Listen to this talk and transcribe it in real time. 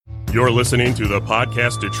You're listening to the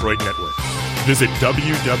Podcast Detroit Network. Visit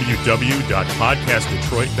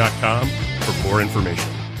www.podcastdetroit.com for more information.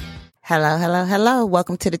 Hello, hello, hello.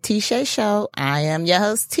 Welcome to the T-Shay Show. I am your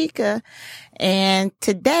host, Tika. And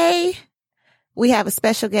today we have a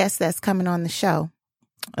special guest that's coming on the show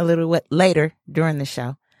a little bit later during the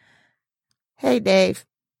show. Hey, Dave.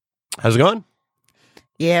 How's it going?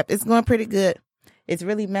 Yep, it's going pretty good. It's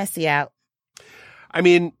really messy out. I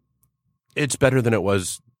mean, it's better than it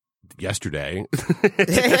was yesterday.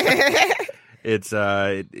 It's,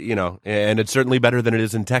 and it's certainly better than it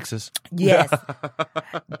is in Texas. Yes.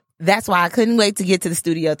 That's why I couldn't wait to get to the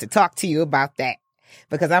studio to talk to you about that.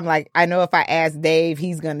 Because I'm like, I know if I ask Dave,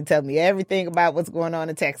 he's going to tell me everything about what's going on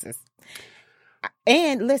in Texas.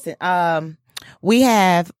 And listen, we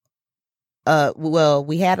have,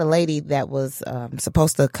 we had a lady that was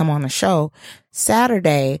supposed to come on the show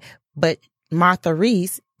Saturday, but Martha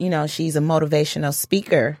Reese, she's a motivational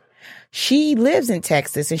speaker. She lives in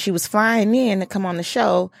Texas and she was flying in to come on the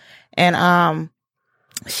show, and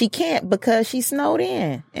she can't because she snowed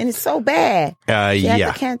in and it's so bad. She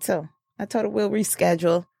had to cancel. I told her we'll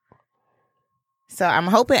reschedule. So I'm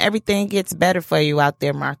hoping everything gets better for you out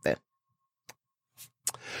there, Martha.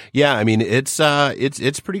 Yeah, I mean it's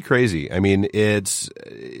pretty crazy. I mean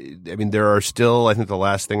there are still, I think the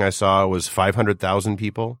last thing I saw was 500,000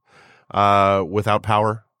 people without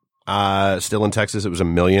power. Still in Texas. It was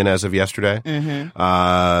 1 million as of yesterday.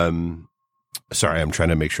 Mm-hmm. Sorry, I'm trying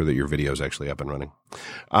to make sure that your video is actually up and running.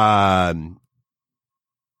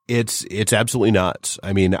 It's absolutely nuts.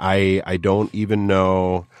 I mean, I don't even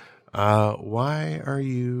know. Why are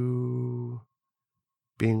you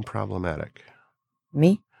being problematic?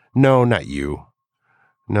 Me? No, not you.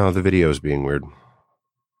 No, the video is being weird.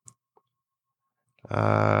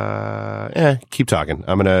 Keep talking.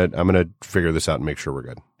 I'm gonna figure this out and make sure we're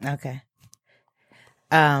good. Okay.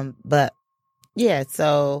 But yeah,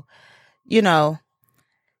 so they're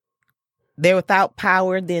without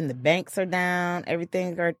power. Then the banks are down.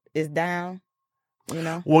 Everything is down.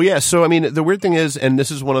 Well, yeah. So I mean, the weird thing is, and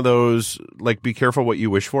this is one of those, like, be careful what you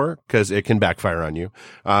wish for because it can backfire on you.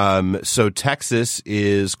 So Texas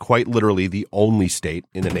is quite literally the only state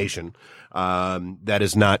in the nation that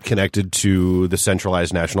is not connected to the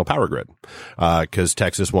centralized national power grid, because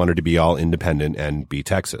Texas wanted to be all independent and be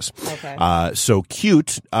Texas. Okay. So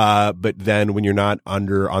cute. But then when you're not on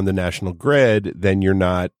the national grid, then you're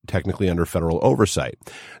not technically under federal oversight.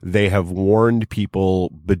 They have warned people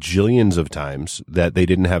bajillions of times that they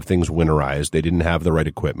didn't have things winterized. They didn't have the right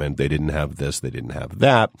equipment. They didn't have this. They didn't have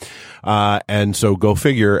that. And so go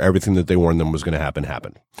figure, everything that they warned them was going to happen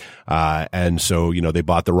happened. And so, they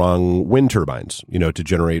bought the wrong wind turbines, to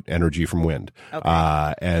generate energy from wind.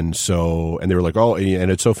 Okay. And they were like, oh,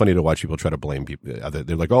 and it's so funny to watch people try to blame people.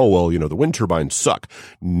 They're like, oh, well, the wind turbines suck.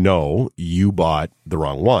 No, you bought the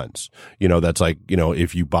wrong ones. That's like,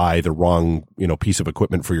 if you buy the wrong, piece of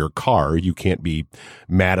equipment for your car, you can't be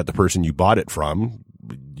mad at the person you bought it from.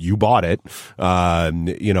 You bought it,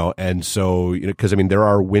 and so, because there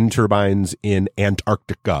are wind turbines in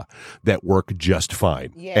Antarctica that work just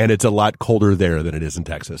fine. Yeah. And it's a lot colder there than it is in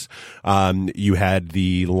Texas. You had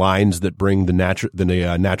the lines that bring the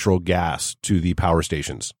natural gas to the power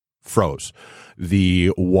stations froze.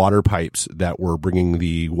 The water pipes that were bringing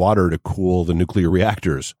the water to cool the nuclear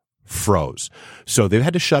reactors froze. So they've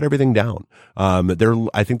had to shut everything down.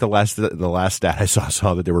 I think the last stat I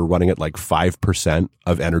saw that they were running at like 5%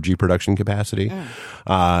 of energy production capacity.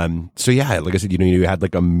 So yeah, like I said, you had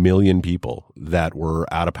like 1 million people that were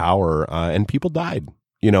out of power, and people died,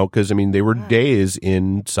 because they were days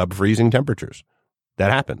in sub-freezing temperatures. That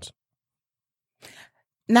happens.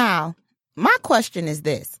 Now, my question is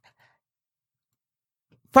this.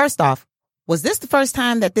 First off, was this the first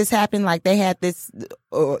time that this happened? Like they had this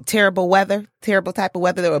terrible type of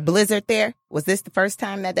weather, or a blizzard there? Was this the first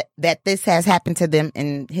time that this has happened to them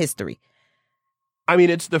in history?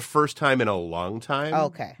 It's the first time in a long time.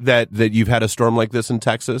 Okay. That you've had a storm like this in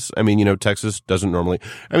Texas. Texas doesn't normally.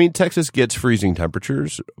 Texas gets freezing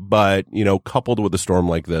temperatures, but coupled with a storm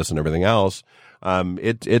like this and everything else,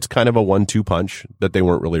 it's kind of a 1-2 punch that they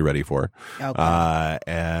weren't really ready for. Okay.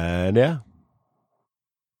 And yeah.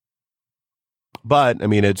 But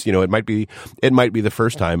it's, it might be the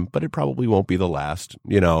first time, but it probably won't be the last,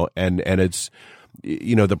 and it's,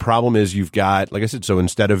 the problem is you've got, like I said, so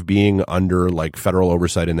instead of being under like federal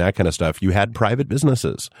oversight and that kind of stuff, you had private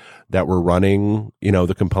businesses that were running,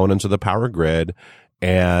 the components of the power grid.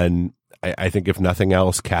 And I think if nothing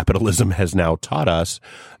else, capitalism has now taught us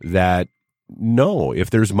that no, if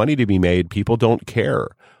there's money to be made, people don't care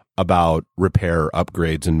about repair,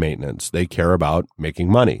 upgrades, and maintenance. They care about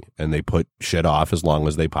making money, and they put shit off as long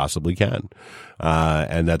as they possibly can.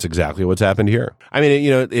 And that's exactly what's happened here. I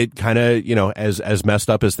mean, it kind of, as messed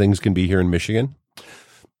up as things can be here in Michigan,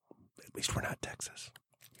 at least we're not Texas.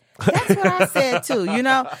 That's what I said too,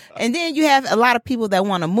 And then you have a lot of people that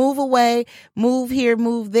want to move away, move here,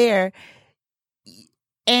 move there.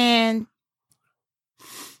 And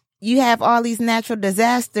you have all these natural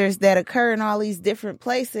disasters that occur in all these different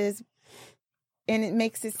places, and it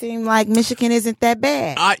makes it seem like Michigan isn't that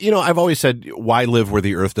bad. I've always said, why live where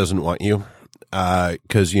the earth doesn't want you?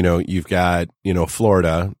 Because, you've got,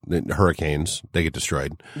 Florida, the hurricanes, they get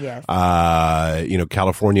destroyed. Yes.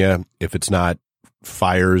 California, if it's not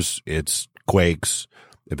fires, it's quakes.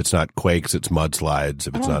 If it's not quakes, it's mudslides.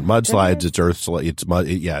 If it's not mudslides, it's earth. It's mud.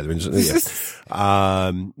 Yeah. But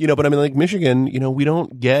I mean, like Michigan, we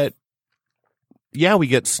don't get. Yeah, we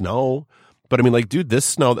get snow, but I mean, like, dude, this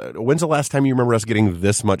snow. When's the last time you remember us getting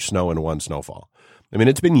this much snow in one snowfall? I mean,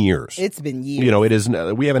 it's been years. It's been years. It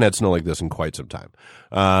isn't. We haven't had snow like this in quite some time.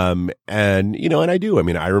 And I do. I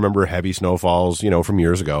mean, I remember heavy snowfalls, from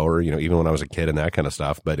years ago, or even when I was a kid and that kind of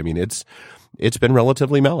stuff. But I mean, it's been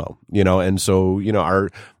relatively mellow, and so,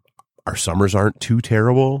 our summers aren't too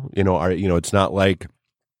terrible. It's not like,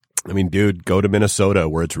 I mean, dude, go to Minnesota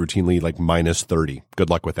where it's routinely like minus 30.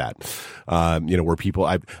 Good luck with that. Where people,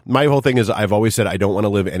 my whole thing is I've always said I don't want to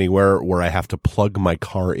live anywhere where I have to plug my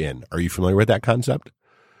car in. Are you familiar with that concept?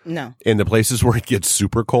 No. In the places where it gets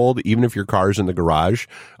super cold, even if your car's in the garage,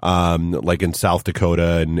 like in South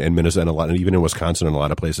Dakota and Minnesota, and even in Wisconsin and a lot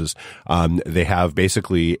of places, they have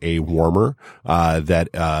basically a warmer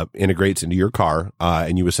that integrates into your car,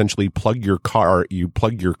 and you essentially plug your car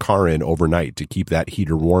in overnight to keep that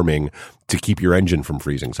heater warming, to keep your engine from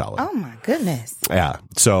freezing solid. Oh my goodness. Yeah.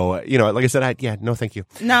 So, like I said, no, thank you.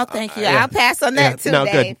 No, thank you. I'll pass on that too, no,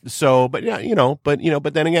 Dave. Good. So, but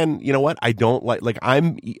then again, you know what? I don't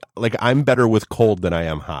I'm better with cold than I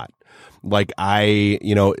am hot. Like I'm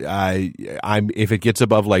if it gets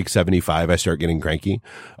above like 75, I start getting cranky.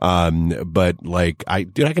 But like I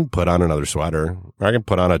can put on another sweater, or I can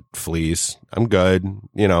put on a fleece. I'm good.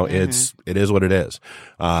 It is what it is.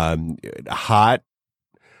 Hot.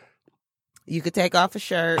 You could take off a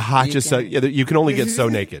shirt. Hot, you can only get so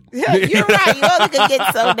naked. You're right. You only can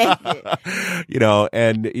get so naked.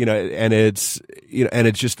 And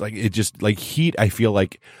it's just like heat. I feel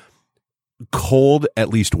like cold at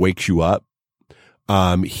least wakes you up.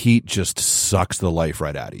 Heat just sucks the life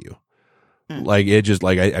right out of you. Like it just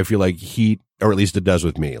like I feel like heat, or at least it does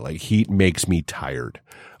with me. Like heat makes me tired.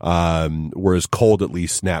 Whereas cold at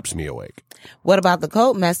least snaps me awake. What about the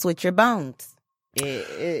cold mess with your bones?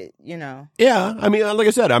 Yeah, I mean, like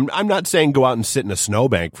I said, I'm not saying go out and sit in a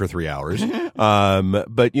snowbank for 3 hours. But I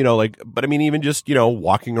mean, even just,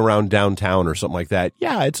 walking around downtown or something like that.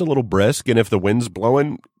 Yeah, it's a little brisk. And if the wind's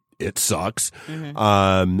blowing, it sucks.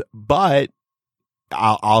 But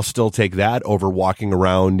I'll still take that over walking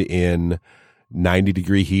around in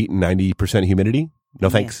 90-degree heat and 90% humidity. No,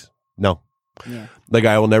 thanks. No. Yeah. Like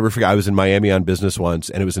I will never forget. I was in Miami on business once,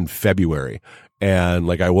 and it was in February. And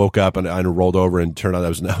like I woke up and I rolled over and turned on. I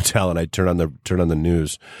was in the hotel, and I turned on the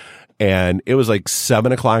news, and it was like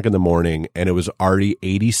 7:00 in the morning, and it was already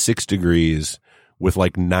 86 degrees with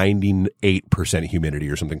like 98% humidity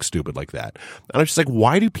or something stupid like that. And I was just like,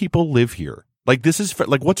 why do people live here? Like this is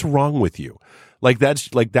like, what's wrong with you? That's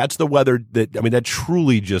the weather that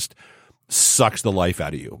truly just sucks the life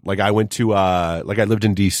out of you. Like I went to, I lived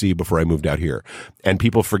in DC before I moved out here, and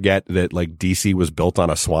people forget that like DC was built on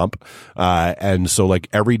a swamp. And so like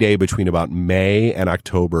every day between about May and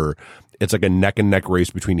October, it's like a neck and neck race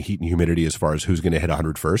between heat and humidity as far as who's going to hit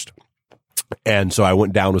 100 first. And so I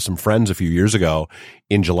went down with some friends a few years ago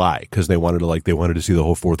in July because they wanted to see the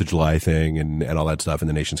whole 4th of July thing and all that stuff in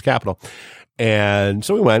the nation's capital. And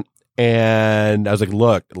so we went. And I was like,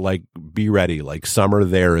 look, like, be ready. Like, summer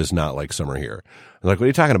there is not like summer here. I'm like, what are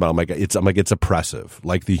you talking about? I'm like, it's oppressive.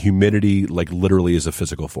 Like, the humidity, like, literally is a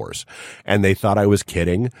physical force. And they thought I was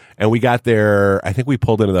kidding. And we got there, I think we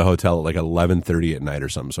pulled into the hotel at like 11:30 at night or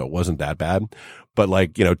something. So it wasn't that bad. But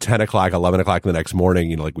like, 10 o'clock, 11 o'clock the next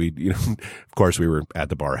morning, of course we were at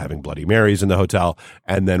the bar having Bloody Marys in the hotel.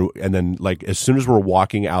 And then like, as soon as we're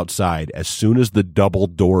walking outside, as soon as the double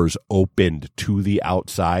doors opened to the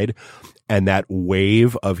outside, and that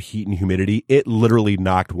wave of heat and humidity, it literally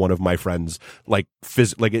knocked one of my friends,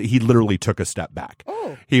 he literally took a step back.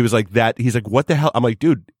 Oh. He was like that. He's like, what the hell? I'm like,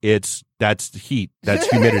 dude, that's heat. That's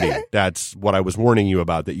humidity. That's what I was warning you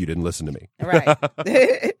about that you didn't listen to me.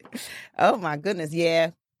 Right. Oh my goodness.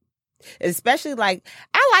 Yeah. especially like,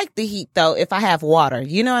 I like the heat though if I have water.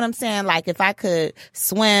 You know what I'm saying? Like if I could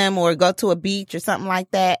swim or go to a beach or something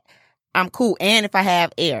like that, I'm cool. And if I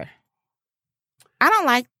have air. I don't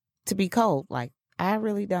like to be cold. Like, I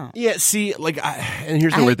really don't. Yeah, see, like, and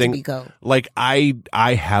here's the I weird hate to thing. be cold. Like, I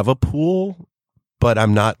have a pool, but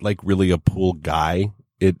I'm not like really a pool guy.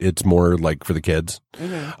 It's more like for the kids.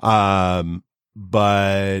 Mm-hmm.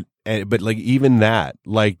 But like even that,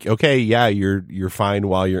 like, okay, yeah, you're fine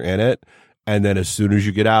while you're in it, and then as soon as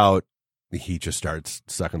you get out, the heat just starts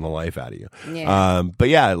sucking the life out of you. Yeah. But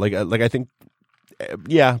yeah, like I think,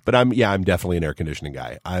 yeah, but I'm definitely an air conditioning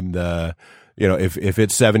guy. I'm the, if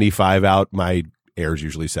it's 75 out, my air's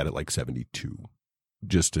usually set at like 72,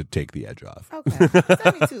 just to take the edge off. Okay.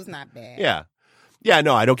 72 is not bad. Yeah. Yeah,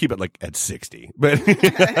 no, I don't keep it like at 60, but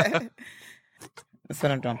That's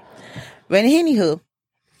what I'm doing. But anywho,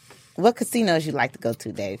 what casinos you like to go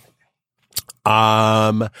to, Dave?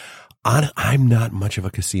 I'm not much of a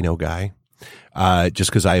casino guy, just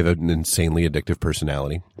because I have an insanely addictive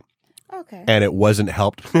personality. Okay. And it wasn't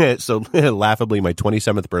helped. So laughably, my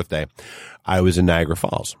 27th birthday, I was in Niagara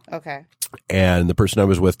Falls. Okay. And the person I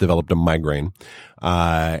was with developed a migraine.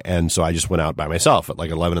 And so I just went out by myself at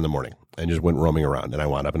like 11 in the morning and just went roaming around, and I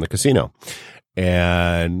wound up in the casino.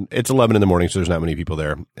 And it's 11 in the morning, so there's not many people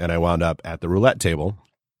there. And I wound up at the roulette table.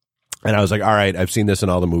 And I was like, all right, I've seen this in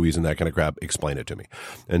all the movies and that kind of crap. Explain it to me.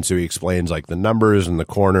 And so he explains like the numbers and the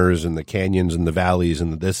corners and the canyons and the valleys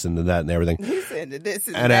and the this and the that and everything. He said this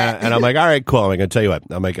and And that. and I'm like, all right, cool. I'm going to tell you what.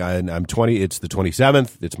 I'm like, I'm 20. It's the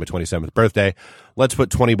 27th. It's my 27th birthday. Let's put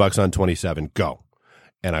 $20 on 27. Go.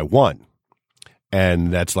 And I won.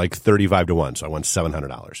 And that's like 35 to 1. So I won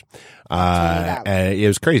 $700. And it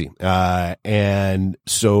was crazy. And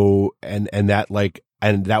so, and that like,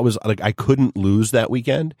 and that was like, I couldn't lose that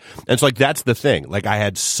weekend. And so like, that's the thing. Like I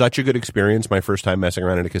had such a good experience my first time messing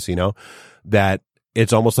around in a casino that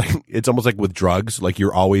it's almost like with drugs, like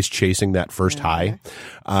you're always chasing that first high.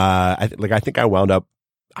 I think I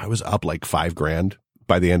was up like $5,000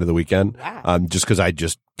 by the end of the weekend. Wow. Just cause I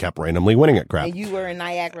just kept randomly winning at crap. And you were in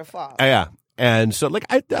Niagara Falls. Yeah. And so like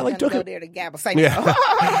I like took go it. there to gamble. Say Yeah.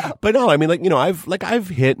 no. But no, I mean, like, I've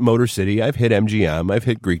hit Motor City, I've hit MGM, I've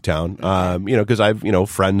hit Greektown, cause I've,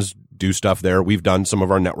 friends do stuff there. We've done some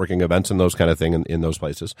of our networking events and those kind of thing in those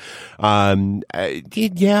places.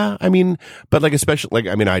 Yeah, I mean, but like, especially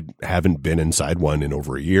like, I mean, I haven't been inside one in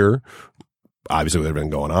over a year, obviously with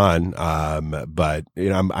everything going on. But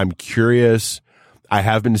I'm curious. I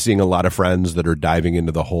have been seeing a lot of friends that are diving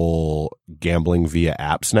into the whole gambling via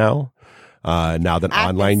apps now. Now that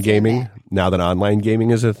online gaming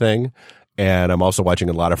is a thing. And I'm also watching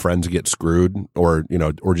a lot of friends get screwed or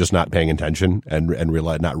just not paying attention and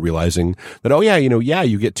not realizing that, oh yeah,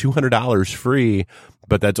 you get $200 free,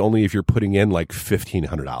 but that's only if you're putting in like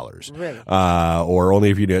 $1,500. Really? Or only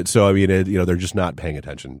if you do it. So, I mean, they're just not paying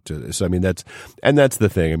attention to this. I mean, that's the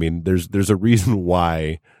thing. I mean, there's a reason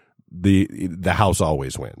why the house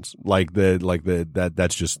always wins.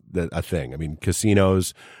 That's just a thing. I mean,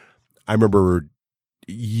 casinos, I remember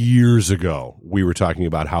years ago, we were talking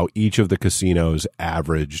about how each of the casinos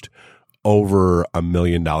averaged over $1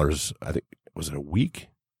 million. I think, was it a week?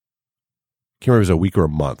 Can't remember if it was a week or a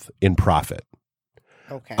month in profit.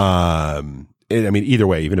 Okay. I mean, either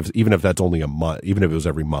way, even if that's only a month, even if it was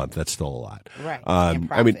every month, that's still a lot. Right.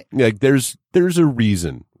 I mean, like there's a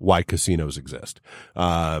reason why casinos exist.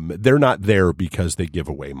 They're not there because they give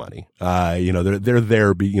away money. They're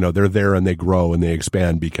there, they're there and they grow and they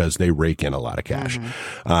expand because they rake in a lot of cash.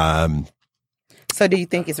 Mm-hmm. So do you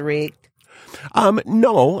think it's rigged?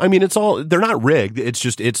 No, I mean, they're not rigged. It's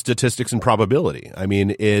statistics and probability. I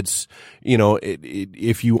mean, it's,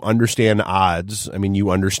 if you understand odds, I mean,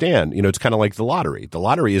 you understand, it's kind of like the lottery. The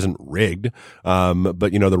lottery isn't rigged. But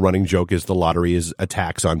the running joke is the lottery is a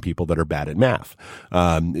tax on people that are bad at math.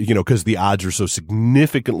 Cause the odds are so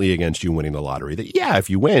significantly against you winning the lottery that, yeah, if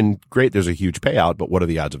you win, great, there's a huge payout, but what are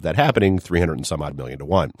the odds of that happening? 300 and some odd million to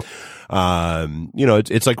 1.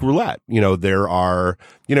 It's like roulette. There are,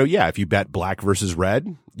 if you bet black versus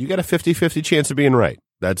red, you got a 50-50 chance of being right.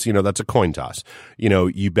 That's a coin toss.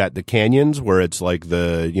 You bet the canyons where it's like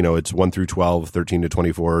it's 1 through 12, 13 to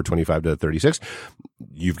 24, 25 to 36.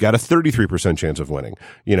 You've got a 33% chance of winning.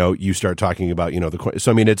 You start talking about,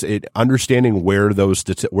 so I mean, it's understanding where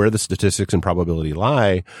the statistics and probability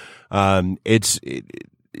lie.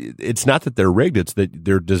 It's not that they're rigged. It's that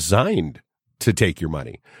they're designed to take your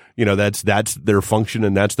money. That's their function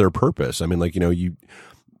and that's their purpose. I mean, like,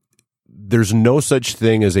 there's no such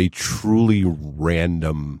thing as a truly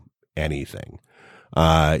random anything.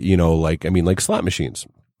 Like slot machines.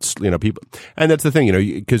 people, and that's the thing,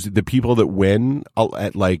 because the people that win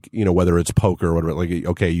at like, whether it's poker or whatever, like,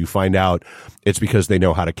 okay, you find out it's because they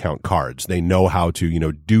know how to count cards. They know how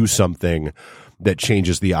to, do something that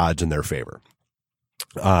changes the odds in their favor.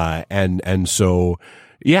 And so,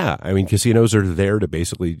 yeah, I mean, casinos are there to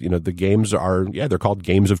basically, the games are, they're called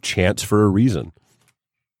games of chance for a reason.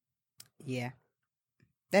 Yeah.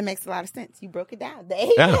 That makes a lot of sense. You broke it down,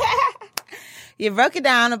 Dave. Yeah. You broke it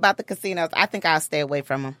down about the casinos. I think I'll stay away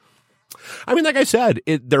from them. I mean, like I said,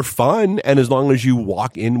 they're fun, and as long as you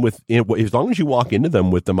walk into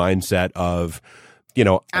them with the mindset of,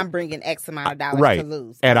 I'm bringing X amount of dollars right, to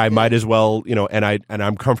lose, and I might as well, and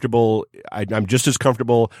I'm comfortable. I'm just as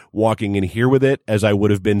comfortable walking in here with it as I would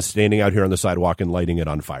have been standing out here on the sidewalk and lighting it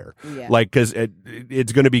on fire. Yeah. Like, because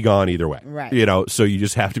it's going to be gone either way, right? So you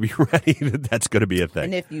just have to be ready that that's going to be a thing.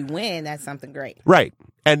 And if you win, that's something great, right?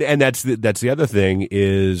 And that's the other thing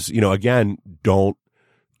is, again, don't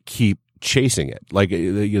keep chasing it. Like,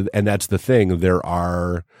 and that's the thing. There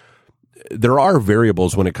are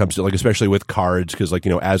variables when it comes to, like, especially with cards, because, like,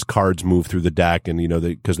 as cards move through the deck, and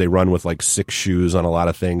because they run with like 6 shoes on a lot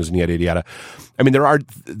of things, and yada yada yada. I mean, there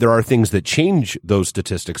are things that change those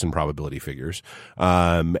statistics and probability figures.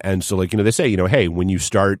 And so, like, they say, hey, when you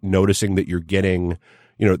start noticing that you're getting,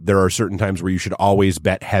 there are certain times where you should always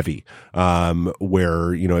bet heavy,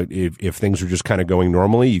 where, if things are just kind of going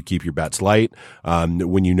normally, you keep your bets light.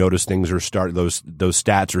 When you notice things those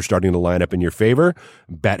stats are starting to line up in your favor,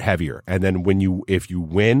 bet heavier. And then if you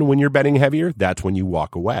win when you're betting heavier, that's when you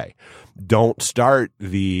walk away. Don't start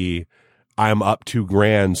I'm up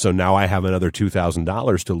 $2,000, so now I have another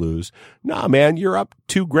 $2,000 to lose. Nah, man, you're up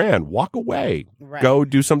 $2,000. Walk away. Right. Go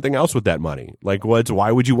do something else with that money. Like,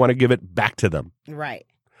 why would you want to give it back to them? Right.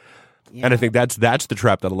 Yeah. And I think that's the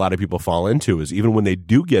trap that a lot of people fall into, is even when they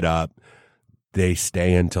do get up, they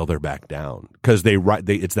stay until they're back down, because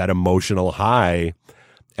it's that emotional high,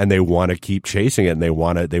 and they want to keep chasing it, and they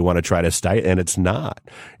want to try to stay. And it's not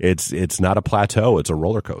a plateau. It's a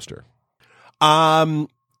roller coaster.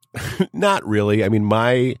 Not really. I mean,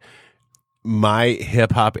 my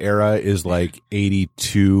hip hop era is like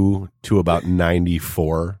 82 to about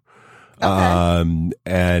 94. Okay.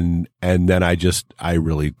 And then I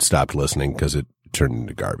really stopped listening because it turned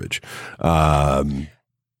into garbage.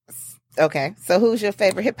 Okay. So who's your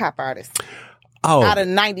favorite hip hop artist? Oh, out of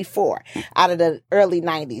 94, out of the early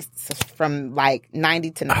 90s, from like 90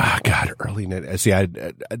 to 90. Ah, God, early 90s. See,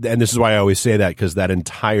 and this is why I always say that, because that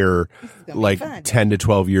entire like 10 to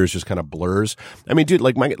 12 years just kind of blurs. I mean, dude,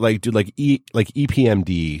 EPMD,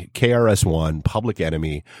 KRS-One, Public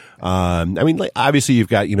Enemy. I mean, like, obviously you've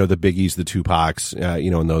got, the Biggies, the Tupacs,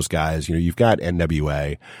 and those guys. You've got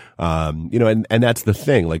NWA. And that's the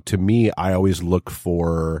thing. Like, to me, I always look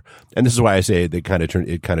for, and this is why I say it kind of turned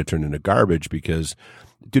into garbage, because,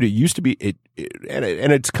 dude, it used to be and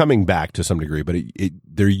it's coming back to some degree, but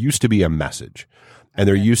there used to be a message, and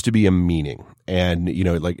there used to be a meaning. And,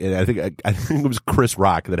 and I think it was Chris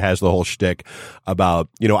Rock that has the whole shtick about,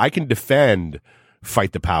 I can defend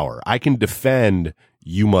Fight the Power. I can defend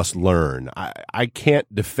You Must Learn. I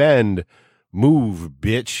can't defend Move,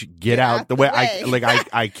 bitch, get out the way. I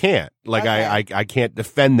can't. Like, okay. I can't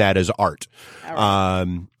defend that as art.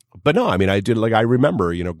 Right. But no, I mean, I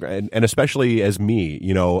remember, and especially as me,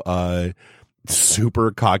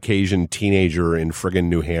 super Caucasian teenager in friggin'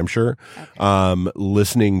 New Hampshire, okay,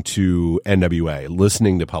 listening to NWA,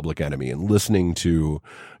 listening to Public Enemy, and listening to,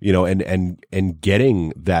 and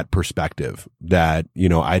getting that perspective that,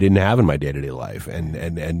 I didn't have in my day-to-day life. And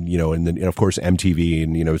then, of course, MTV,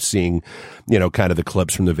 and, seeing, kind of the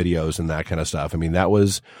clips from the videos and that kind of stuff. I mean, that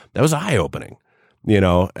was eye-opening.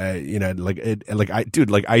 Like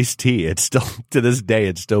Ice-T, it's still, to this day,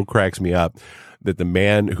 it still cracks me up that the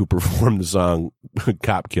man who performed the song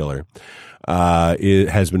Cop Killer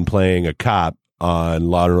has been playing a cop on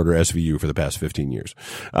Law and Order SVU for the past 15 years.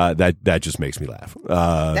 That just makes me laugh.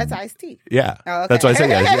 That's Ice-T. Yeah. Oh, okay. That's what I say.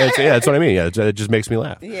 Yeah, that's what I mean. Yeah, it just makes me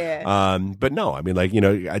laugh. Yeah. But no, I mean, like,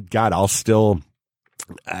 God, I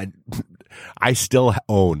still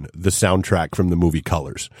own the soundtrack from the movie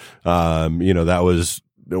Colors. That was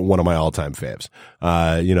one of my all-time faves.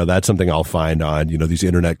 That's something I'll find on, these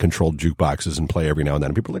internet controlled jukeboxes and play every now and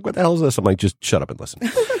then. And people are like, what the hell is this? I'm like, just shut up and listen.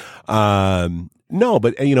 No,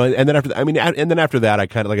 but, and then after that, I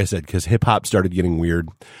kind of, like I said, because hip hop started getting weird,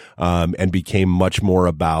 and became much more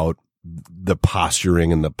about the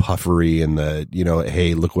posturing and the puffery and the,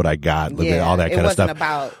 hey, look what I got, look at all that kind of stuff.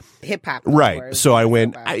 hip hop. Right. So I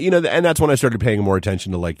went, and that's when I started paying more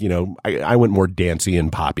attention to like, I went more dancey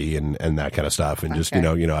and poppy and that kind of stuff. And just,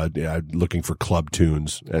 looking for club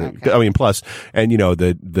tunes. And, I mean, plus, and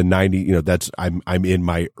the 90, that's, I'm in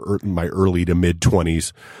my early to mid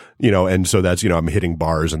 20s, and so that's, I'm hitting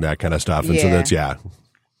bars and that kind of stuff. And so that's,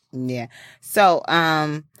 Yeah. So,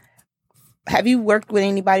 have you worked with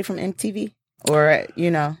anybody from MTV or,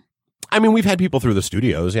 I mean, we've had people through the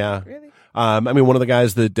studios. Yeah. Really? I mean, one of the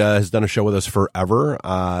guys that has done a show with us forever,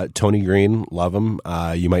 Tony Green, love him.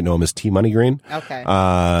 You might know him as T Money Green. Okay.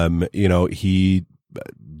 He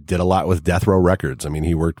did a lot with Death Row Records. I mean,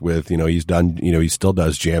 he worked with, he's done, he still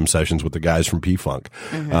does jam sessions with the guys from P-Funk.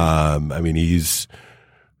 I mean, he's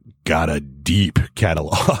got a deep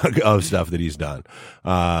catalog of stuff that he's done.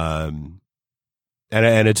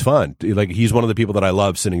 And it's fun. Like, he's one of the people that I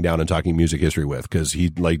love sitting down and talking music history with, because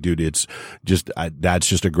dude, it's just, that's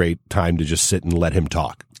just a great time to just sit and let him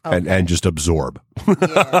talk and just absorb.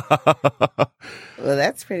 Yeah. Well,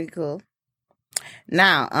 that's pretty cool.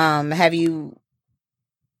 Now, have you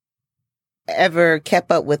ever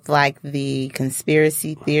kept up with like the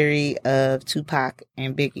conspiracy theory of Tupac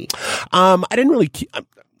and Biggie? I didn't really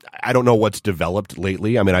I don't know what's developed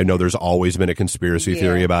lately. I mean, I know there's always been a conspiracy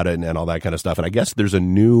theory about it and all that kind of stuff. And I guess there's is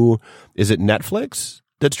it Netflix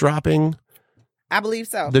that's dropping? I believe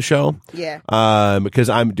so. The show? Yeah. Because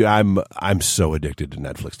I'm so addicted to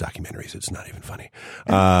Netflix documentaries. It's not even funny.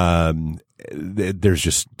 There's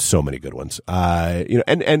just so many good ones.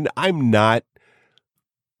 And I'm not,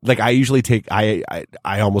 like, I usually I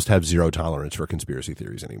almost have zero tolerance for conspiracy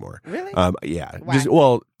theories anymore. Really? Yeah. Why?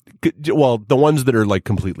 Well, the ones that are like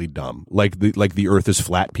completely dumb, like the Earth is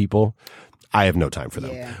flat people, I have no time for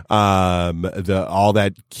them. Yeah. All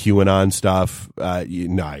that QAnon stuff, I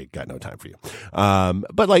got no time for you.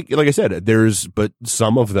 But like I said, but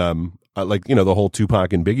some of them, like, the whole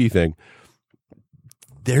Tupac and Biggie thing,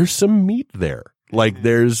 there's some meat there. Like,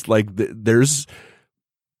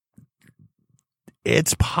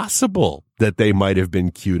 it's possible that they might have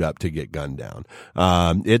been queued up to get gunned down.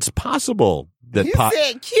 It's possible that you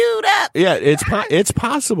said queued up. Yeah, it's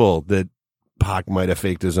possible that Pac might have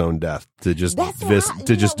faked his own death to just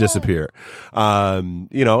disappear. And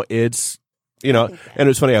it's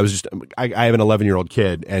funny. I have an 11-year-old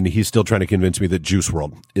kid, and he's still trying to convince me that Juice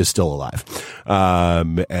WRLD is still alive,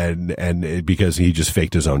 because he just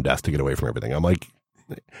faked his own death to get away from everything. I'm like,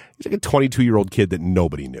 he's like a 22-year-old kid that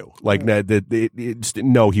nobody knew. Like,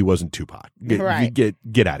 no, he wasn't Tupac. Get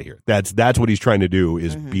out of here. That's what he's trying to do,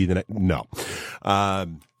 is be the no.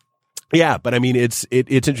 Yeah, but I mean, it's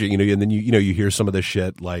interesting, and then you hear some of the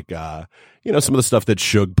shit, like, some of the stuff that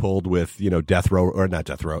Suge pulled with, Death Row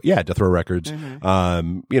Records, and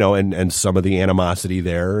some of the animosity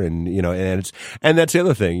there, and that's the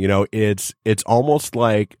other thing, it's almost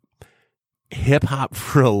like hip hop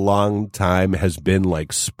for a long time has been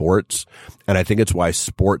like sports, and I think it's why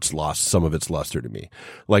sports lost some of its luster to me.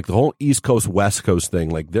 Like, the whole East Coast West Coast thing,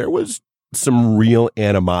 like, there was some real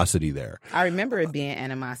animosity there. I remember it being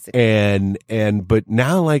animosity. But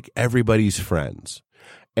now, like, everybody's friends.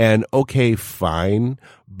 And okay, fine,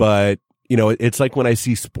 but it's like when I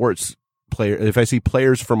see if I see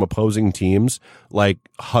players from opposing teams like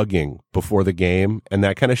hugging before the game and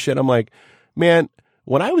that kind of shit, I'm like, man,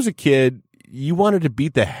 when I was a kid, you wanted to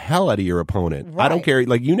beat the hell out of your opponent. Right. I don't care.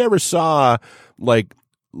 Like, you never saw like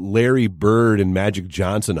Larry Bird and Magic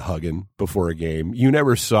Johnson hugging before a game. You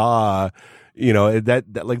never saw,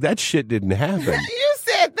 that shit didn't happen. You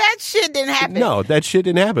said that shit didn't happen. No, that shit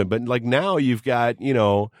didn't happen. But like, now you've got,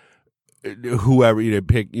 whoever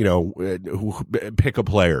pick a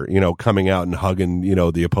player, coming out and hugging,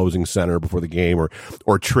 the opposing center before the game,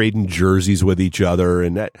 or trading jerseys with each other.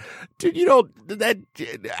 And that, dude,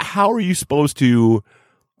 how are you supposed to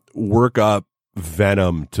work up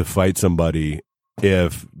venom to fight somebody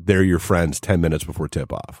if they're your friends 10 minutes before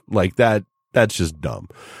tip off? Like, that's just dumb.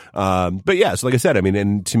 But yeah, so like I said, I mean,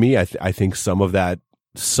 and to me, I think some of that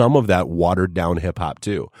watered down hip hop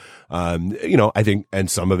too. I think,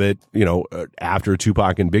 and some of it, after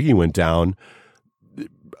Tupac and Biggie went down,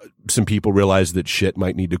 some people realized that shit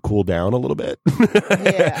might need to cool down a little bit.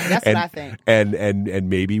 Yeah, that's what I think. And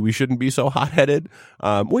maybe we shouldn't be so hot headed,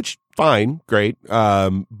 which fine, great.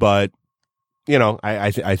 But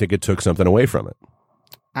I think it took something away from it.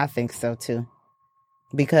 I think so too,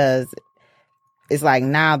 because it's like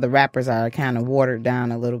now the rappers are kind of watered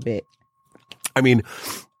down a little bit. I mean,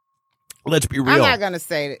 let's be real. I'm not going to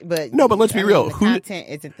say it, but... No, but let's be real. The content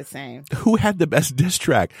isn't the same. Who had the best diss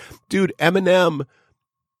track? Dude, Eminem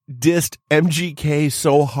dissed MGK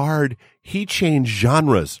so hard, he changed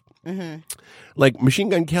genres. Like, Machine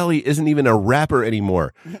Gun Kelly isn't even a rapper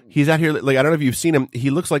anymore. He's out here, like, I don't know if you've seen him. He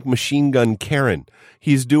looks like Machine Gun Karen.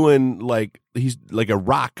 He's doing, he's like a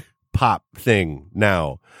rock pop thing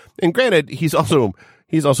now. And granted, he's also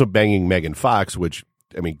banging Megan Fox, which,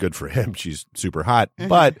 I mean, good for him. She's super hot.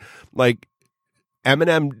 But, like,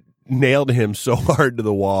 Eminem nailed him so hard to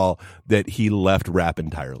the wall that he left rap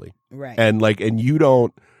entirely. Right. And, like, and you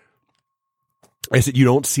don't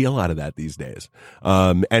see a lot of that these days.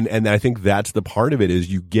 And I think that's the part of it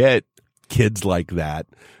is you get kids like that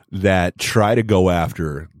try to go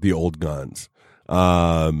after the old guns.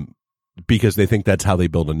 Because they think that's how they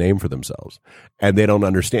build a name for themselves, and they don't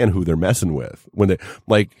understand who they're messing with when they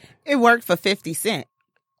like. It worked for 50 Cent.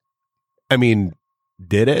 I mean,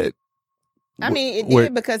 did it? I mean, it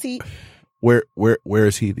did because he. Where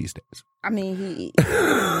is he these days? I mean,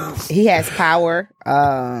 he has power.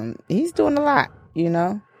 He's doing a lot, you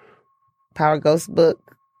know. Power Ghost Book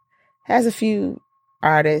has a few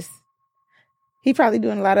artists. He probably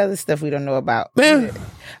doing a lot of other stuff we don't know about. Yeah.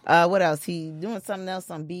 What else? He doing something else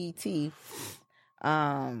on BET. It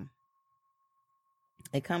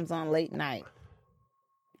comes on late night.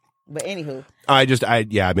 But anywho, I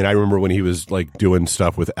remember when he was like doing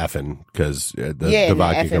stuff with Effin because the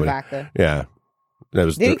vodka company. Vodka. Yeah, that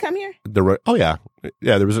was. Did he come here? Oh yeah.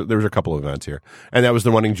 There was a couple of events here, and that was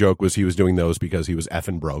the running joke was he was doing those because he was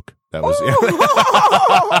effing broke. That was.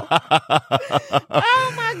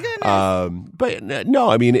 Oh my goodness! But no,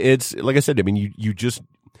 I mean it's like I said. I mean you just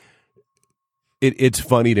it's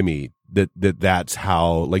funny to me that's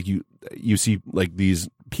how like you see like these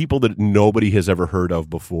people that nobody has ever heard of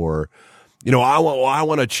before. You know, I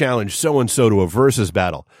want to challenge so and so to a versus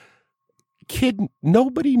battle. Kid,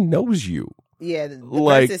 nobody knows you. Yeah, the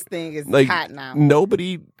versus thing is hot now.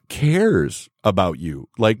 Nobody cares about you.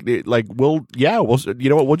 We'll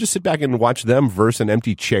just sit back and watch them verse an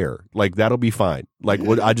empty chair. Like, that'll be fine. Like,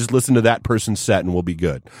 I just listen to that person's set and we'll be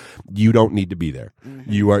good. You don't need to be there.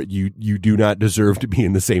 You do not deserve to be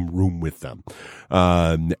in the same room with them.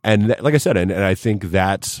 Like I said, and I think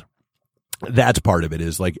that's part of it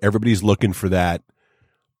is like everybody's looking for that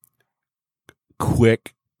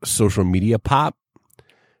quick social media pop.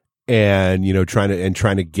 And, you know, trying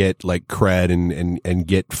to get like cred and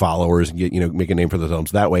get followers and get, you know, make a name for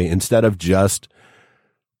themselves that way instead of just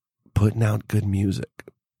putting out good music.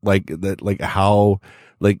 Like that, like how,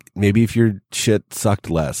 like maybe if your shit sucked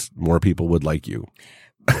less, more people would like you.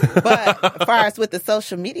 But as far as with the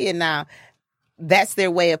social media now, that's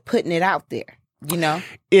their way of putting it out there. You know,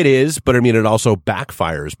 it is, but I mean, it also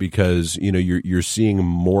backfires because, you know, you're seeing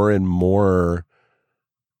more and more.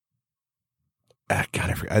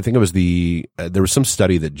 God, I think it was there was some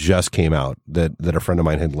study that just came out that a friend of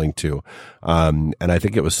mine had linked to. And I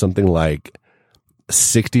think it was something like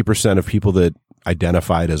 60% of people that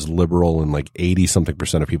identified as liberal and like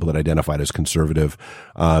 80-something% of people that identified as conservative,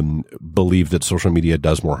 believe that social media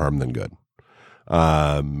does more harm than good.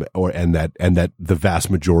 And that the vast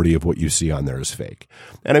majority of what you see on there is fake.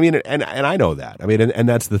 And I mean, and I know that. I mean, and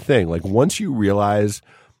that's the thing. Like once you realize,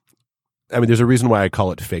 I mean, there's a reason why I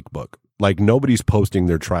call it fake book. Like nobody's posting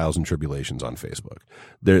their trials and tribulations on Facebook.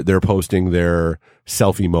 They're posting their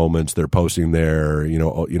selfie moments. They're posting their,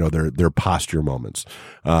 their posture moments.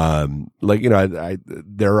 Like, you know,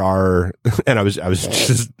 there are, and I was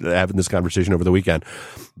just having this conversation over the weekend.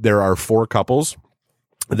 There are 4 couples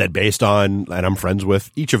that based on, and I'm friends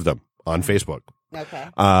with each of them on Facebook. Okay.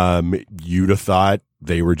 You'd have thought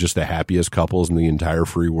they were just the happiest couples in the entire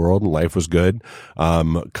free world and life was good.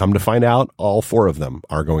 Come to find out, all 4 of them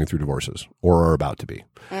are going through divorces or are about to be.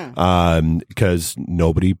 Because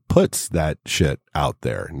nobody puts that shit out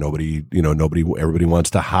there. Everybody wants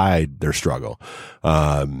to hide their struggle.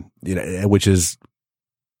 Which is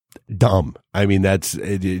dumb. I mean,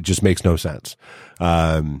 it just makes no sense.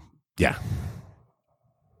 Yeah.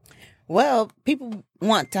 Well, people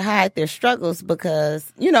want to hide their struggles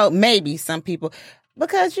because, you know, maybe some people,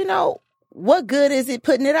 because, you know, what good is it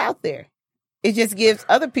putting it out there? It just gives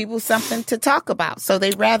other people something to talk about. So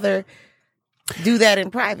they rather do that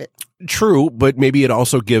in private. True, but maybe it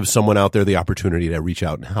also gives someone out there the opportunity to reach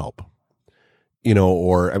out and help. You know,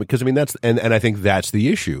 or because I mean, that's, and I think that's the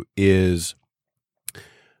issue is,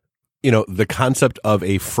 you know, the concept of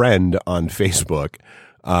a friend on Facebook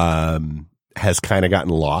has kind of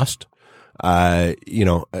gotten lost.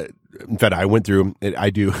 In fact, I went through, I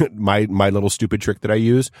do my little stupid trick that I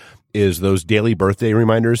use is those daily birthday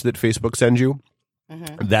reminders that Facebook sends you.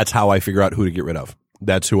 Mm-hmm. That's how I figure out who to get rid of.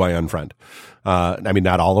 That's who I unfriend. I mean,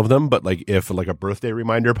 not all of them, but like if like a birthday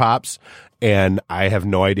reminder pops and I have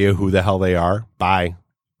no idea who the hell they are, bye.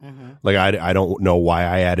 Like, I don't know why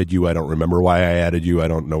I added you. I don't remember why I added you. I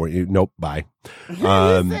don't know what you, nope, bye. You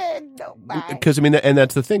said no, bye. Because, I mean, and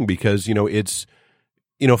that's the thing, because, it's,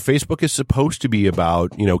 Facebook is supposed to be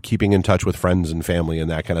about, keeping in touch with friends and family and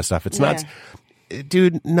that kind of stuff. It's not,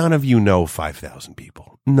 dude, none of you know 5,000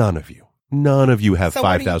 people. None of you. None of you have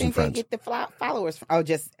 5,000 friends. They get the followers from? Oh,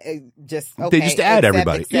 just okay. They just add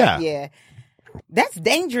everybody. Yeah. That's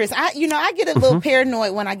dangerous. I get a little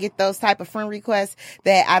paranoid when I get those type of friend requests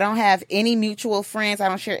that I don't have any mutual friends. I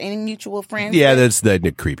don't share any mutual friends. Yeah, that's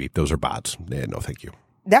creepy. Those are bots. Yeah, no, thank you.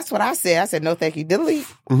 That's what I said. I said, no, thank you. Delete.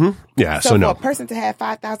 Yeah, so no. For a person to have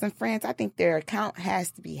 5,000 friends, I think their account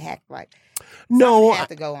has to be hacked. Like, no, have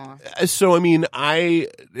to go on. So, I mean,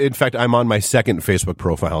 in fact, I'm on my second Facebook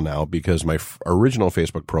profile now, because my original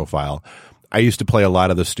Facebook profile, I used to play a lot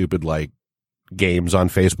of the stupid, like, games on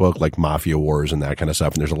Facebook, like Mafia Wars and that kind of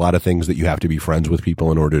stuff. And there's a lot of things that you have to be friends with people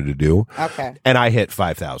in order to do. Okay. And I hit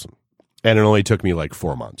 5,000. And it only took me like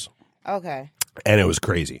 4 months. Okay. And it was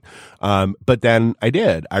crazy. But then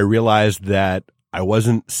I realized that I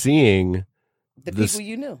wasn't seeing the people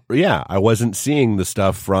you knew. Yeah. I wasn't seeing the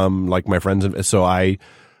stuff from like my friends. So I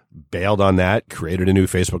bailed on that, created a new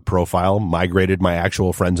Facebook profile, migrated my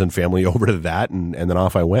actual friends and family over to that, and then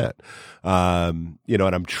off I went. And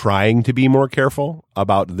I'm trying to be more careful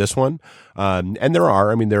about this one. And there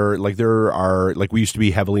are, we used to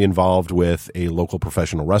be heavily involved with a local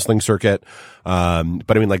professional wrestling circuit. But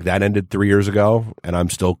I mean, like, that ended 3 years ago, and I'm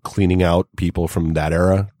still cleaning out people from that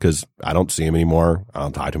era because I don't see them anymore. I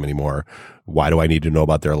don't talk to them anymore. Why do I need to know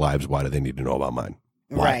about their lives? Why do they need to know about mine?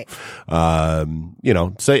 Why? Right.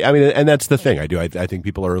 So, I mean, and that's the thing I do. I think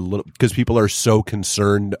people are because people are so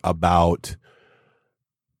concerned about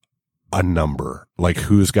a number, like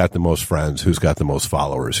who's got the most friends, who's got the most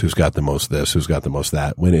followers, who's got the most this, who's got the most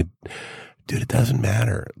that, when it doesn't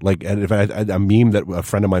matter. Like, and if a meme that a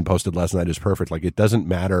friend of mine posted last night is perfect. Like, it doesn't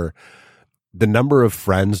matter. The number of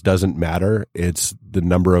friends doesn't matter. It's the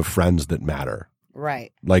number of friends that matter.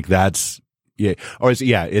 Right. Like, that's, yeah. Or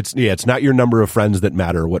it's not your number of friends that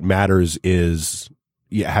matter. What matters is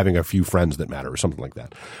having a few friends that matter, or something like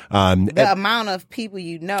that. The amount of people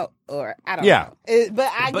you know, or I don't know.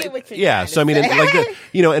 But I get what you're trying to so I mean, say.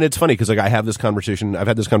 And it's funny because like I have this conversation. I've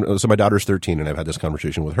had this conversation. So my daughter's 13, and I've had this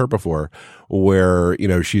conversation with her before, where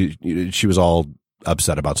she was all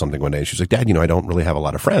upset about something one day, and she's like, "Dad, I don't really have a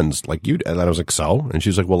lot of friends like you." And I was like, "So?" And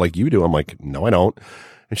she's like, "Well, like you do." I'm like, "No, I don't."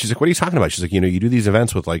 And she's like, "What are you talking about?" She's like, "You do these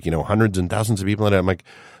events with like, hundreds and thousands of people." And I'm like,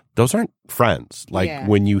 those aren't friends. Like,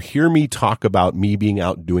 when you hear me talk about me being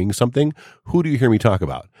out doing something, who do you hear me talk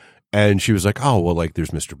about? And she was like, "Oh, well, like there's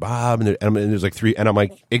Mr. Bob and there's like 3." And I'm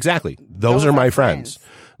like, exactly. Those are my friends.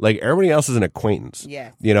 Like, everybody else is an acquaintance.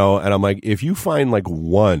 Yeah. And I'm like, if you find like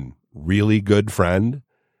one really good friend,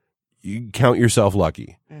 you count yourself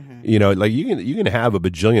lucky. Like you can have a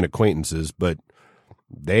bajillion acquaintances, but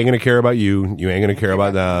they ain't going to care about you. You ain't going to care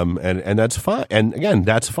about them. And that's fine. And again,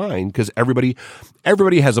 that's fine because everybody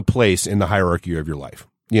has a place in the hierarchy of your life,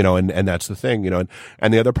 and that's the thing,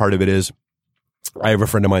 and the other part of it is I have a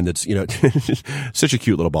friend of mine that's, such a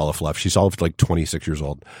cute little ball of fluff. She's all like 26 years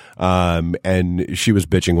old. And she was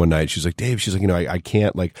bitching one night. She's like, "Dave," she's like, I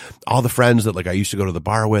can't, like, all the friends that like I used to go to the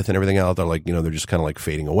bar with and everything else, they're like, they're just kind of like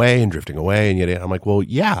fading away and drifting away. And yet I'm like, well,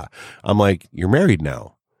 yeah. I'm like, you're married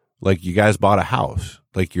now. Like, you guys bought a house.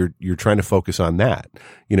 Like, you're trying to focus on that.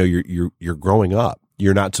 You're growing up.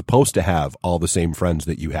 You're not supposed to have all the same friends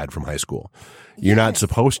that you had from high school. You're not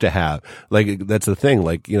supposed to have, like, that's the thing.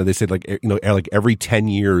 Like, they said, like, like every 10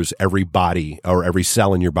 years, every body or every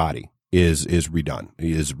cell in your body is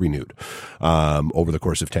renewed, over the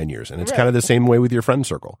course of 10 years. And it's kind of the same way with your friend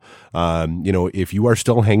circle. If you are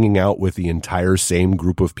still hanging out with the entire same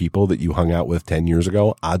group of people that you hung out with 10 years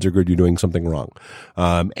ago, odds are good you're doing something wrong.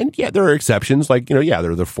 And yeah, there are exceptions. Like, there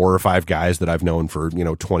are the 4 or 5 guys that I've known for,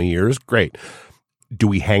 20 years. Great. Do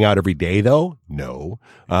we hang out every day though? No.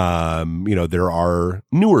 There are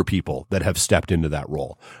newer people that have stepped into that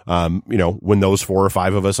role. When those 4 or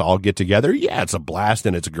 5 of us all get together, yeah, it's a blast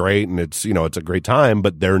and it's great and it's, it's a great time,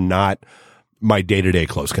 but they're not my day-to-day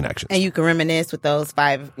close connections. And you can reminisce with those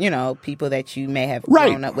 5, people that you may have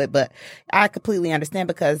grown up with. But I completely understand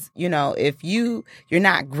because, if you're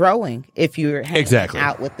not growing, if you're hanging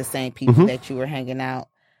out with the same people that you were hanging out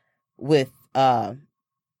with,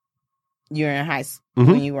 you're in high school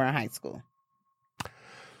when you were in high school.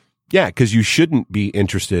 Yeah, because you shouldn't be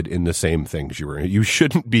interested in the same things you were in. You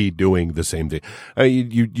shouldn't be doing the same thing.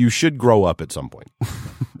 You should grow up at some point.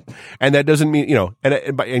 And that doesn't mean,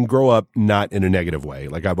 and grow up not in a negative way.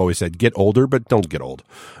 Like I've always said, get older, but don't get old.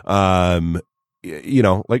 you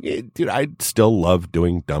know, like, dude, I still love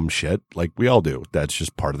doing dumb shit like we all do. That's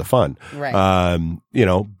just part of the fun. Right. You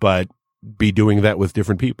know, but be doing that with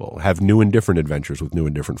different people, have new and different adventures with new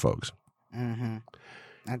and different folks. Mm-hmm.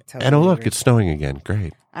 I totally And oh, look, agree. it's snowing again.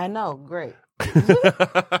 Great. I know. Great.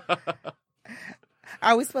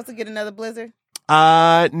 Are we supposed to get another blizzard?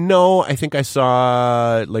 No, I think I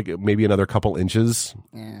saw like maybe another couple inches.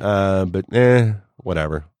 Yeah. But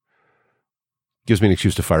whatever. Gives me an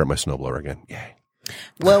excuse to fire up my snowblower again. Yay.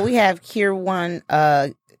 Well, we have Kier One,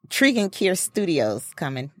 Trigan Kier Studios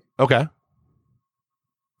coming. Okay.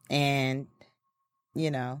 And, you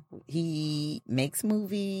know, he makes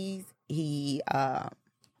movies. He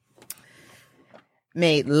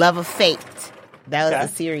made Love of Fate. That was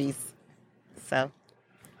a series. So,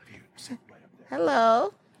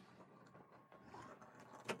 hello.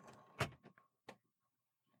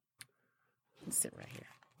 Let's sit right here.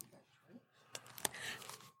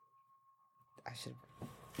 I should.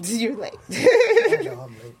 You're late. I know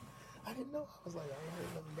I'm late. I didn't know. I was like, I ain't heard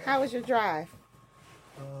nothing back. How was your drive?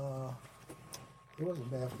 It wasn't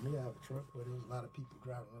bad for me. I have a truck, but there was a lot of people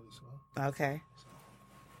driving really slow. Okay.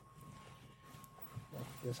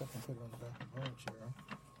 I guess I can put it on the back of the road chair.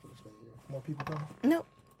 Put it right here. More people coming? Nope.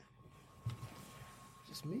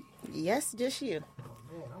 Just me? Yes, just you.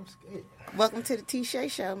 Oh, man, I'm scared. Welcome to the T-Shay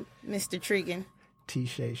Show, Mr. Trigan.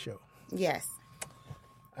 T-Shay Show. Yes.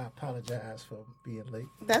 I apologize for being late.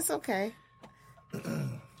 That's okay.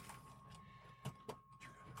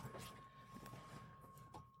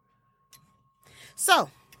 So,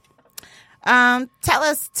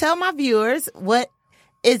 tell my viewers, what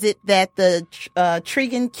is it that the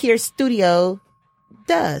Trigan Kier Studio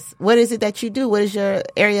does? What is it that you do? What is your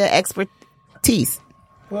area of expertise?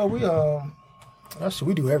 Well, we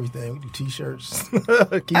do everything. We do T-shirts,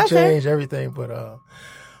 keychains, everything. But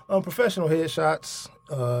professional headshots,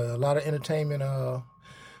 a lot of entertainment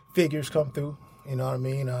figures come through. You know what I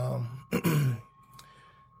mean?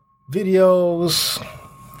 Videos,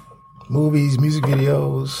 movies, music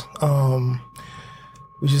videos.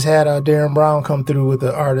 We just had Darren Brown come through with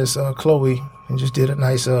the artist Chloe and just did a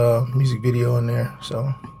nice music video in there.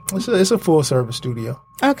 So it's a full service studio.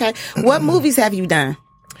 Okay. What movies have you done?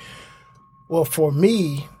 Well, for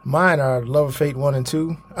me, mine are Love of Fate 1 and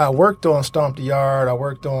 2. I worked on Stomp the Yard. I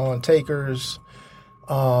worked on Takers.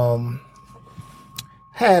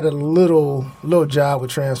 Had a little job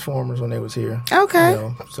with Transformers when they was here. Okay. You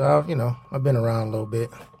know, so, I've been around a little bit.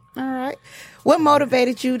 All right. What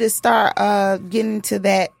motivated you to start getting into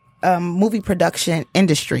that movie production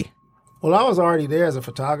industry? Well, I was already there as a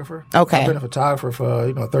photographer. Okay. I've been a photographer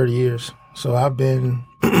for, 30 years. So I've been,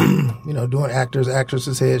 doing actors,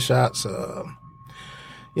 actresses, headshots,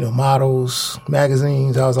 models,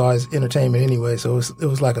 magazines. I was always entertainment anyway. So it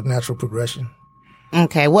was like a natural progression.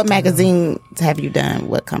 Okay. What magazines have you done?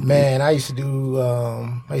 What company? Man, I used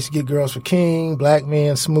to get Girls for King, Black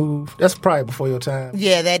Men, Smooth. That's probably before your time.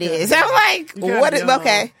 Yeah, that is. I'm like, what is,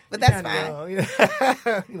 okay, but that's fine.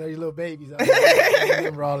 Your little babies. I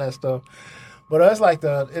remember all that stuff. But it's like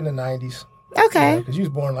in the 90s. Okay. Because you was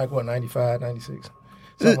born like, 95, 96?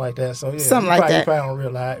 Something like that. So, yeah. Something like that. You probably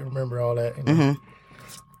don't remember all that.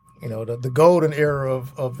 The golden era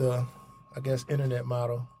of the, I guess, internet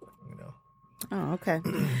model. Oh, okay.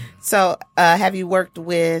 So, have you worked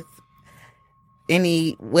with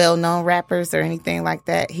any well-known rappers or anything like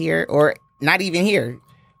that here, or not even here?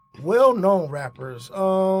 Well-known rappers.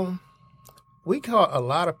 We caught a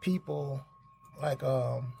lot of people like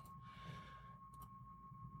Bow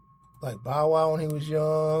Wow when he was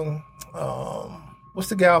young. What's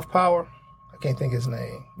the guy off Power? I can't think his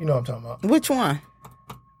name. You know what I'm talking about. Which one?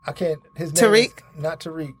 I can't. His name Tariq? is not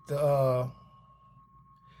Tariq.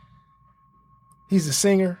 He's a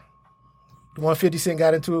singer. The 150 Cent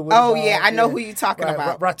got into it with. Oh, yeah. I know who you're talking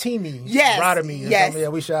about. Ratimi. Yes. Ratimi. Yes. Yeah,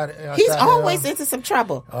 we shot. He's always into some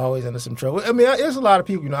trouble. Always into some trouble. I mean, there's a lot of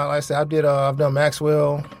people. Like I said, I've done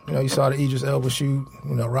Maxwell. You saw the Idris Elba shoot.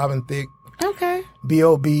 Robin Thicke. Okay.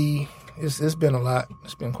 B.O.B. It's been a lot.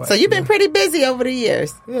 It's been quite. So you've been pretty busy over the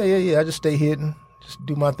years. Yeah. I just stay hidden. Just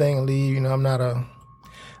do my thing and leave. I'm not I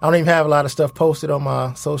don't even have a lot of stuff posted on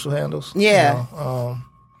my social handles. Yeah.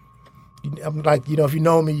 I'm like, if you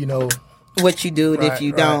know me, you know what you do. And if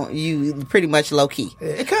you don't, you pretty much low key.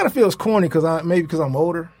 It kind of feels corny because I'm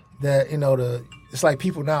older. That it's like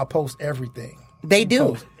people now post everything. They do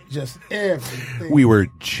post just everything. We were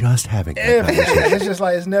just having that conversation. It's just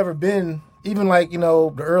like it's never been even like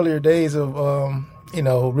the earlier days of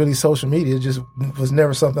really social media. It just was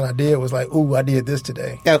never something I did. It was like, ooh, I did this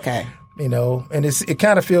today. Okay. And it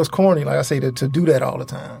kind of feels corny, like I say, to do that all the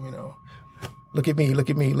time. Look at me, look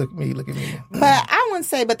at me, look at me, look at me. But I wouldn't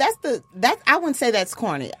say, but I wouldn't say that's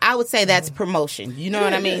corny. I would say that's promotion. You know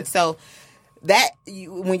what I mean? Yeah. So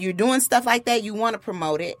when you're doing stuff like that, you want to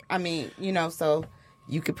promote it. I mean, so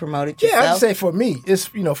you could promote it yourself. Yeah, I'd say for me, it's,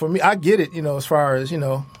 for me, I get it, as far as,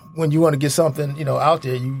 when you want to get something, out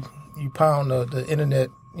there, you pound the internet,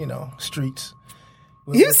 streets.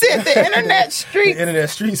 You said the internet streets. The internet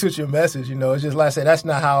streets with your message, It's just like I said, that's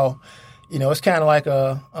not how, it's kind of like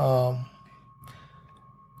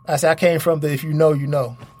I said I came from the if you know, you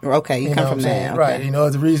know. Okay, you come from that. Okay.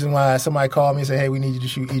 Right. The reason why somebody called me and said, hey, we need you to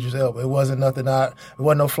shoot Idris Elba. It wasn't nothing it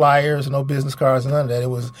wasn't no flyers, no business cards, none of that. It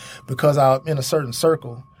was because I'm in a certain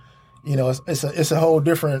circle. It's a whole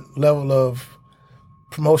different level of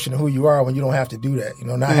promotion of who you are when you don't have to do that.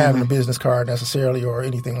 Not having a business card necessarily or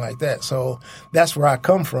anything like that. So that's where I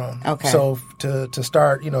come from. Okay. So to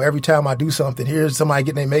start, every time I do something, here's somebody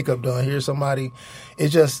getting their makeup done. Here's somebody. It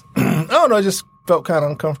just I don't know. It just felt kind of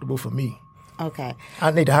uncomfortable for me. Okay. I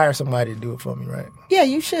need to hire somebody to do it for me, right? Yeah,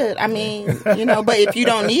 you should. I mean, but if you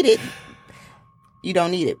don't need it, you don't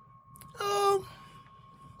need it.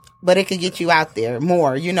 But it could get you out there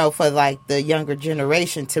more, for like the younger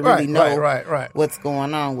generation to really know what's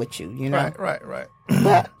going on with you, Right.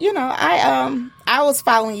 But, I was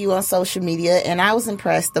following you on social media and I was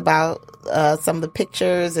impressed about some of the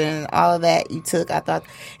pictures and all of that you took, I thought.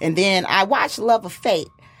 And then I watched Love of Fate.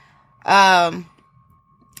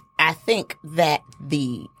 I think that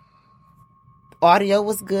the audio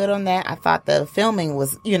was good on that. I thought the filming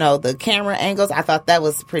was, the camera angles, I thought that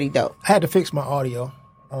was pretty dope. I had to fix my audio.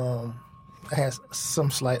 I had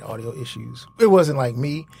some slight audio issues. It wasn't like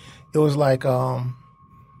me. It was like,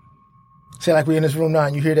 say like we're in this room now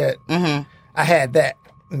and you hear that. Mm-hmm. I had that.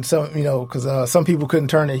 And some, because some people couldn't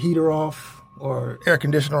turn their heater off or air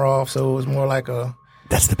conditioner off. So it was more like a...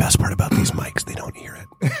 That's the best part about these mics. They don't hear it.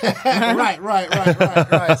 Right.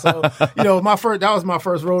 So, that was my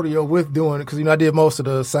first rodeo with doing it because, I did most of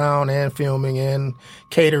the sound and filming and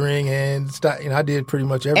catering and stuff. I did pretty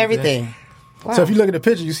much everything. Wow. So if you look at the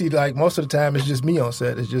picture, you see like most of the time it's just me on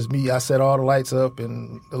set. It's just me. I set all the lights up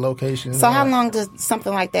and the location. So how long does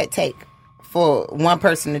something like that take for one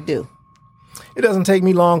person to do? It doesn't take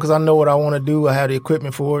me long because I know what I want to do. I have the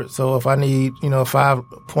equipment for it. So if I need, a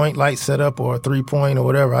 5-point light set up or a 3-point or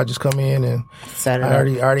whatever, I just come in and set it up. I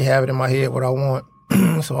already have it in my head what I want.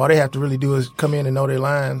 So all they have to really do is come in and know their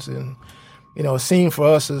lines. And, a scene for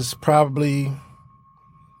us is probably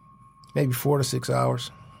maybe 4 to 6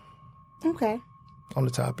 hours. Okay. On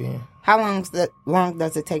the top end. How long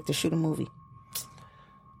does it take to shoot a movie?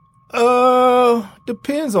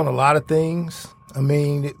 Depends on a lot of things. I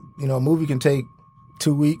mean, a movie can take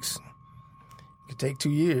 2 weeks. It could take 2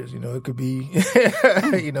 years. It could be,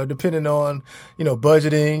 depending on,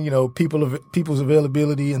 budgeting, people's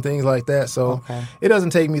availability and things like that. So It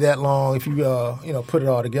doesn't take me that long if you, put it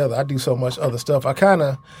all together. I do so much other stuff. I kind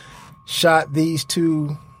of shot these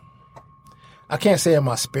two, I can't say in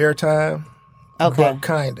my spare time, but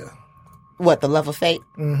kind of. What, The Love of Fate?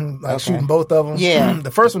 Mm-hmm. Like shooting both of them. Yeah.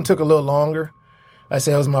 The first one took a little longer. I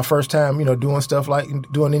say it was my first time, doing stuff like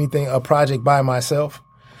doing a project by myself,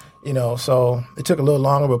 so it took a little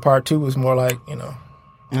longer, but part 2 was more like, it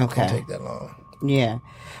didn't take that long. Yeah.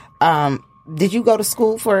 Did you go to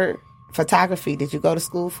school for photography? Did you go to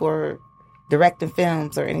school for directing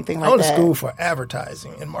films or anything like that? I went to school for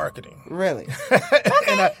advertising and marketing. Really?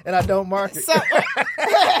 and I don't market. So,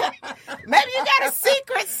 maybe you got a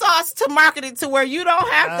secret sauce to marketing to where you don't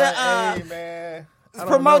have to hey, man.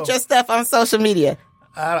 promote your stuff on social media.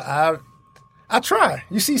 I try.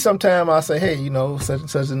 You see, sometimes I'll say, hey, such and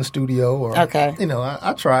such in the studio, or I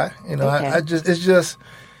try. It's just,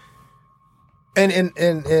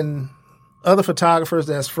 and other photographers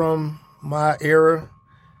that's from my era,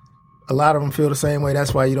 a lot of them feel the same way.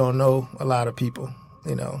 That's why you don't know a lot of people.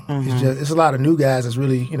 It's a lot of new guys that's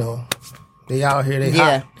really, they out here, they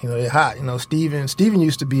hot. They're hot. Steven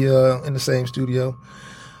used to be in the same studio.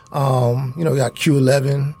 We got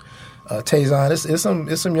Q11, Tazon.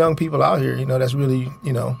 It's some young people out here, that's really,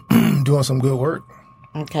 doing some good work.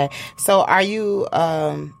 Okay. So are you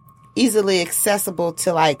easily accessible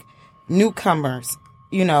to like newcomers,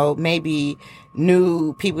 maybe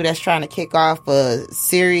new people that's trying to kick off a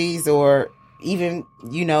series, or even,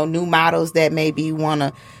 new models that maybe want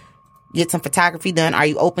to get some photography done? Are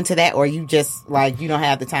you open to that, or you just like you don't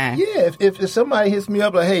have the time? Yeah, if somebody hits me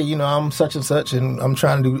up like, hey, I'm such and such and I'm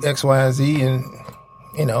trying to do X, Y, and Z, and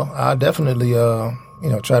I'll definitely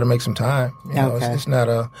try to make some time. It's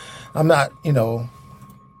not I'm not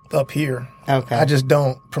up here. Okay, I just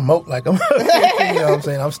don't promote like I'm. You know what I'm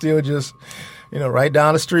saying? I'm still just right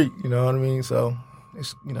down the street. You know what I mean? So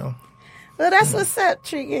it's Well, that's what's up,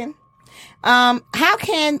 Tregan. How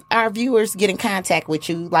can our viewers get in contact with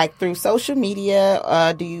you? Like through social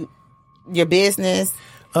media? Your business?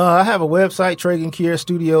 I have a website,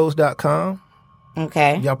 TreaganKierStudios.com.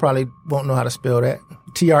 Okay. Y'all probably won't know how to spell that.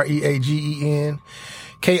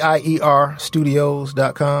 TreagenKier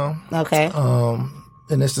Studios.com. Okay.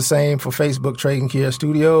 And it's the same for Facebook, Tragan Kier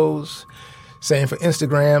Studios. Same for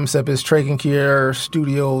Instagram, except it's Tragan Kier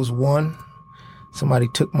Studios 1. Somebody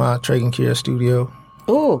took my Tragan Kier studio.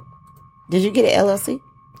 Ooh. Did you get an LLC?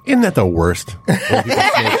 Isn't that the worst?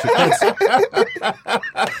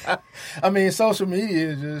 I mean, social media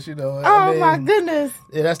is just, My goodness.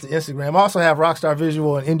 Yeah, that's the Instagram. I also have Rockstar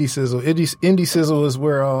Visual and Indie Sizzle. Indie Sizzle is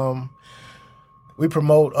where we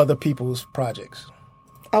promote other people's projects.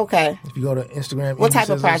 Okay. If you go to Instagram, what Indie type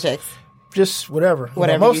of Sizzles, projects? Just whatever.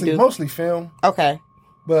 Whatever you do. Mostly film. Okay.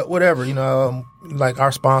 But whatever, like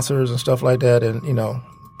our sponsors and stuff like that, and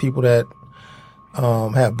people that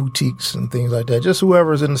have boutiques and things like that. Just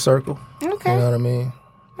whoever's in the circle. Okay. You know what I mean?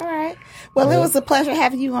 All right. Well, It was a pleasure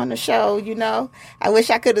having you on the show. I wish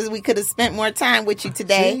we could have spent more time with you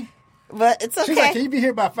today, See? But it's okay. She's like, "Can you be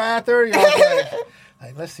here by 5:30?" I was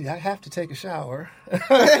like, let's see. I have to take a shower.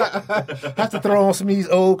 I have to throw on some of these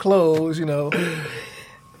old clothes,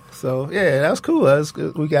 So yeah, that was cool.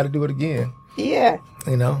 We got to do it again. Yeah.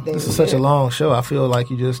 This is such a long show. I feel like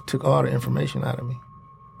you just took all the information out of me.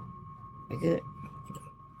 Good.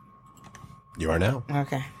 You are now.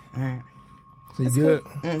 Okay. All right. So you good?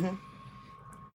 Mm-hmm.